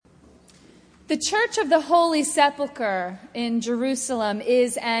The Church of the Holy Sepulchre in Jerusalem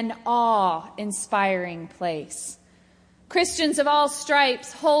is an awe-inspiring place. Christians of all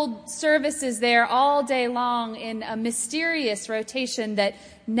stripes hold services there all day long in a mysterious rotation that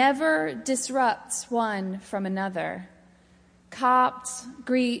never disrupts one from another. Copts,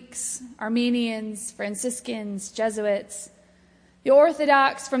 Greeks, Armenians, Franciscans, Jesuits, the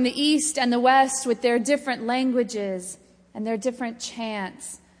Orthodox from the East and the West with their different languages and their different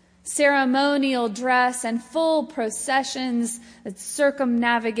chants, ceremonial dress and full processions that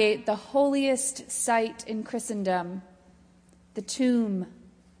circumnavigate the holiest site in Christendom, the tomb,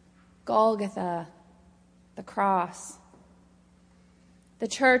 Golgotha, the cross. The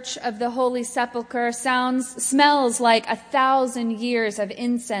Church of the Holy Sepulchre smells like 1,000 years of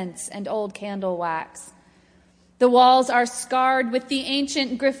incense and old candle wax. The walls are scarred with the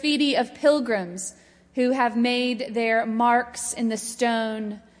ancient graffiti of pilgrims who have made their marks in the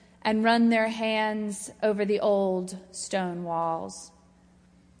stone and run their hands over the old stone walls.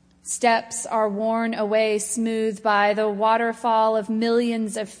 Steps are worn away smooth by the waterfall of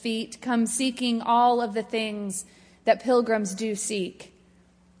millions of feet come seeking all of the things that pilgrims do seek: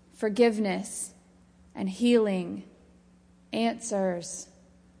 forgiveness and healing, answers,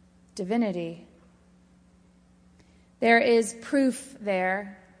 divinity. There is proof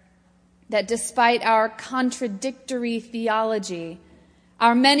there that despite our contradictory theology,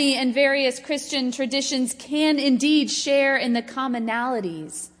 our many and various Christian traditions can indeed share in the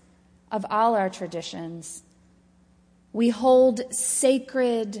commonalities of all our traditions. We hold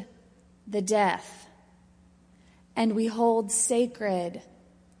sacred the death, and we hold sacred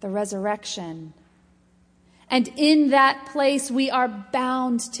the resurrection. And in that place, we are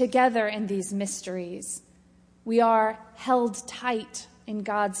bound together in these mysteries. We are held tight in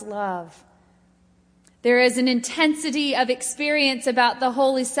God's love. There is an intensity of experience about the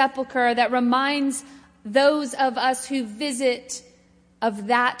Holy Sepulchre that reminds those of us who visit of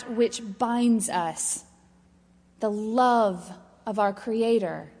that which binds us, the love of our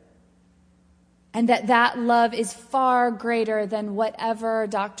Creator, and that love is far greater than whatever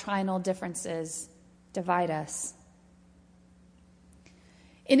doctrinal differences divide us.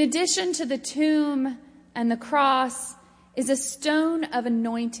 In addition to the tomb and the cross is a stone of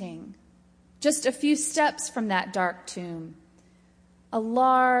anointing, just a few steps from that dark tomb. A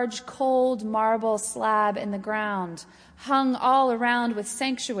large, cold marble slab in the ground, hung all around with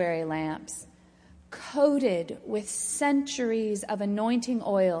sanctuary lamps, coated with centuries of anointing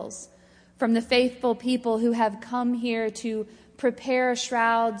oils from the faithful people who have come here to prepare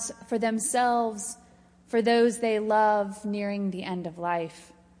shrouds for themselves, for those they love nearing the end of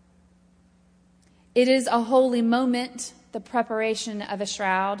life. It is a holy moment, the preparation of a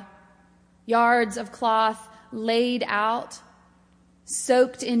shroud. Yards of cloth laid out,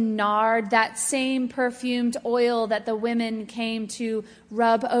 soaked in nard, that same perfumed oil that the women came to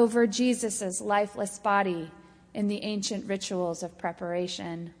rub over Jesus' lifeless body in the ancient rituals of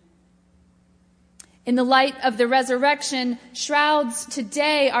preparation. In the light of the resurrection, shrouds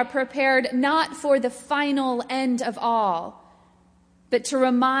today are prepared not for the final end of all, but to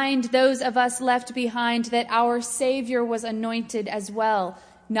remind those of us left behind that our Savior was anointed as well,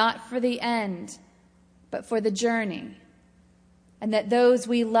 not for the end, but for the journey, and that those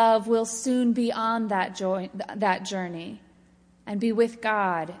we love will soon be on that journey and be with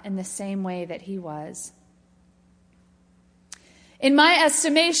God in the same way that He was. In my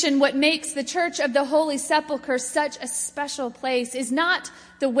estimation, what makes the Church of the Holy Sepulchre such a special place is not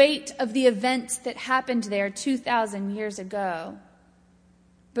the weight of the events that happened there 2,000 years ago,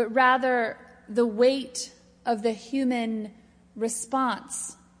 but rather the weight of the human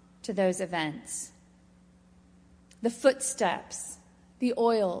response to those events. The footsteps, the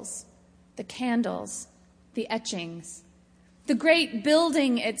oils, the candles, the etchings, the great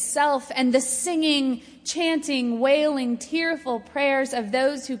building itself, and the singing, chanting, wailing, tearful prayers of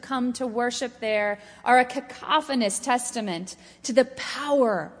those who come to worship there are a cacophonous testament to the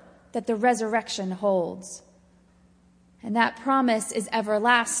power that the resurrection holds. And that promise is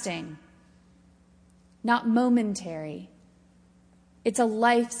everlasting, not momentary. It's a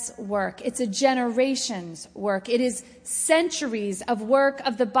life's work. It's a generation's work. It is centuries of work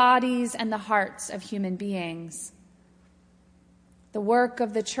of the bodies and the hearts of human beings. The work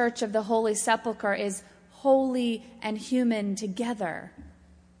of the Church of the Holy Sepulchre is holy and human together.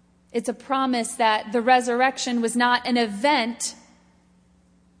 It's a promise that the resurrection was not an event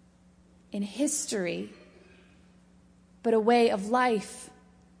in history, but a way of life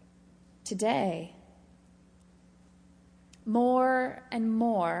today. More and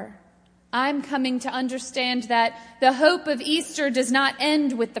more, I'm coming to understand that the hope of Easter does not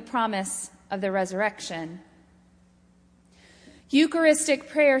end with the promise of the resurrection. Eucharistic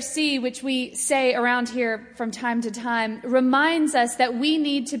prayer C, which we say around here from time to time, reminds us that we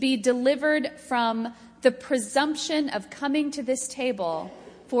need to be delivered from the presumption of coming to this table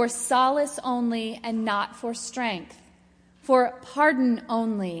for solace only and not for strength, for pardon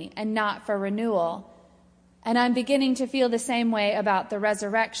only and not for renewal. And I'm beginning to feel the same way about the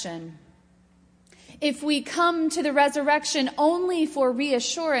resurrection. If we come to the resurrection only for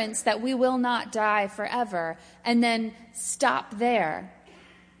reassurance that we will not die forever and then stop there,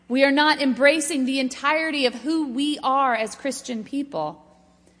 we are not embracing the entirety of who we are as Christian people.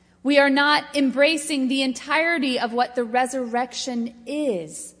 We are not embracing the entirety of what the resurrection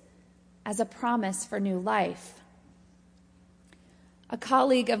is as a promise for new life. A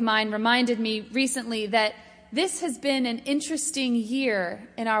colleague of mine reminded me recently that this has been an interesting year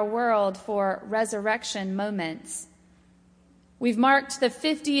in our world for resurrection moments. We've marked the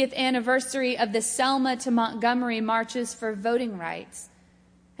 50th anniversary of the Selma to Montgomery marches for voting rights,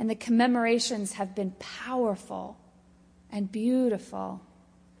 and the commemorations have been powerful and beautiful.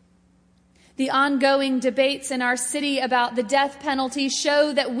 The ongoing debates in our city about the death penalty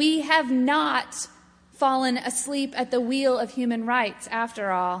show that we have not fallen asleep at the wheel of human rights after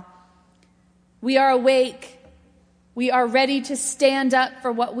all. We are awake. We are ready to stand up for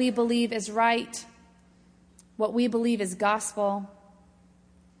what we believe is right, what we believe is gospel.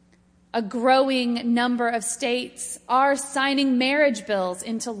 A growing number of states are signing marriage bills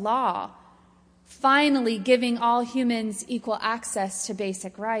into law, finally giving all humans equal access to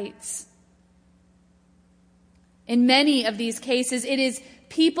basic rights. In many of these cases, it is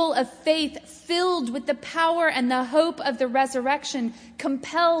people of faith filled with the power and the hope of the resurrection,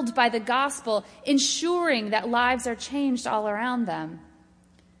 compelled by the gospel, ensuring that lives are changed all around them.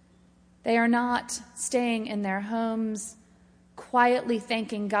 They are not staying in their homes, quietly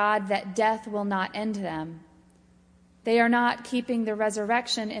thanking God that death will not end them. They are not keeping the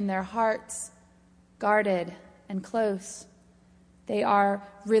resurrection in their hearts, guarded and close. They are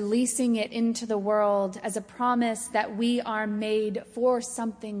releasing it into the world as a promise that we are made for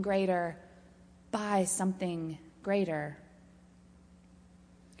something greater, by something greater.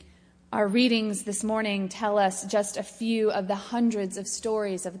 Our readings this morning tell us just a few of the hundreds of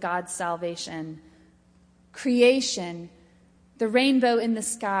stories of God's salvation. Creation, the rainbow in the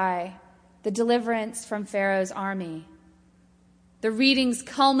sky, the deliverance from Pharaoh's army. The readings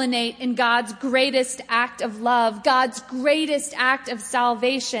culminate in God's greatest act of love, God's greatest act of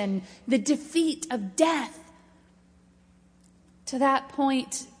salvation, the defeat of death. To that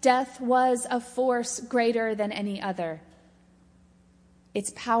point, death was a force greater than any other.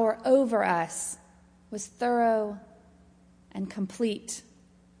 Its power over us was thorough and complete.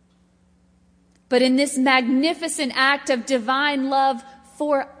 But in this magnificent act of divine love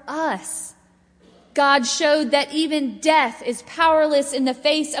for us, God showed that even death is powerless in the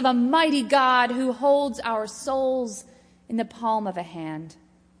face of a mighty God who holds our souls in the palm of a hand.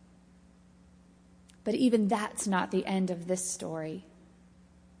 But even that's not the end of this story.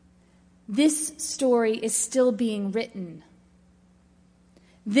 This story is still being written.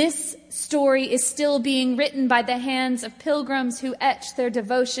 This story is still being written by the hands of pilgrims who etch their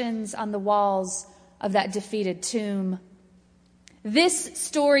devotions on the walls of that defeated tomb. This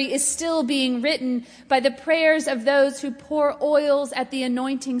story is still being written by the prayers of those who pour oils at the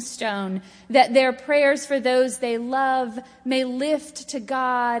anointing stone, that their prayers for those they love may lift to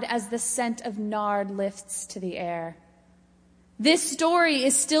God as the scent of nard lifts to the air. This story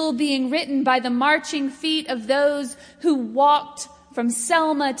is still being written by the marching feet of those who walked from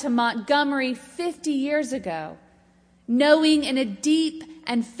Selma to Montgomery 50 years ago, knowing in a deep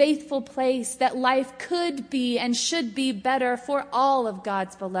and faithful place that life could be and should be better for all of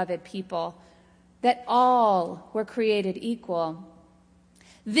God's beloved people, that all were created equal.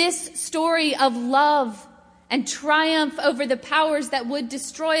 This story of love and triumph over the powers that would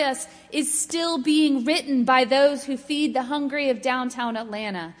destroy us is still being written by those who feed the hungry of downtown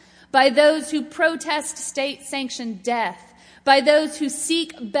Atlanta, by those who protest state-sanctioned death, by those who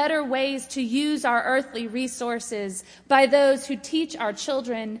seek better ways to use our earthly resources, by those who teach our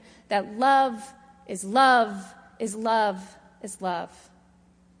children that love is love is love is love,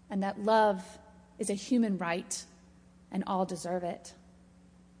 and that love is a human right and all deserve it.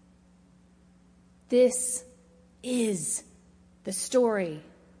 This is the story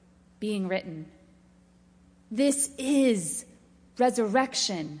being written. This is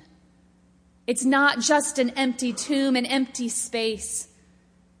resurrection. It's not just an empty tomb, an empty space.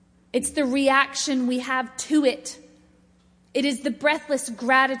 It's the reaction we have to it. It is the breathless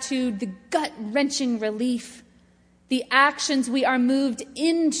gratitude, the gut-wrenching relief, the actions we are moved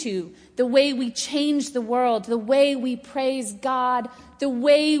into, the way we change the world, the way we praise God, the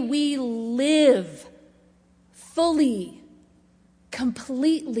way we live fully,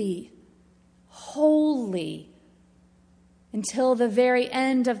 completely, wholly, until the very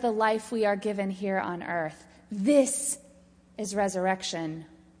end of the life we are given here on earth. This is resurrection.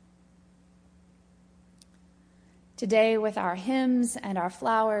 Today, with our hymns and our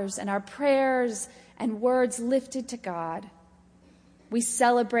flowers and our prayers and words lifted to God, we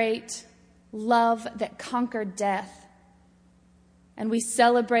celebrate love that conquered death. And we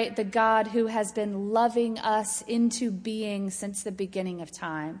celebrate the God who has been loving us into being since the beginning of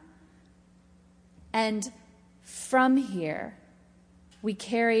time. And from here, we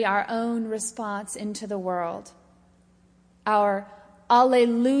carry our own response into the world, our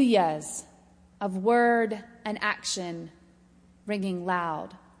alleluias of word and action ringing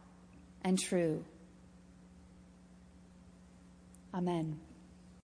loud and true. Amen.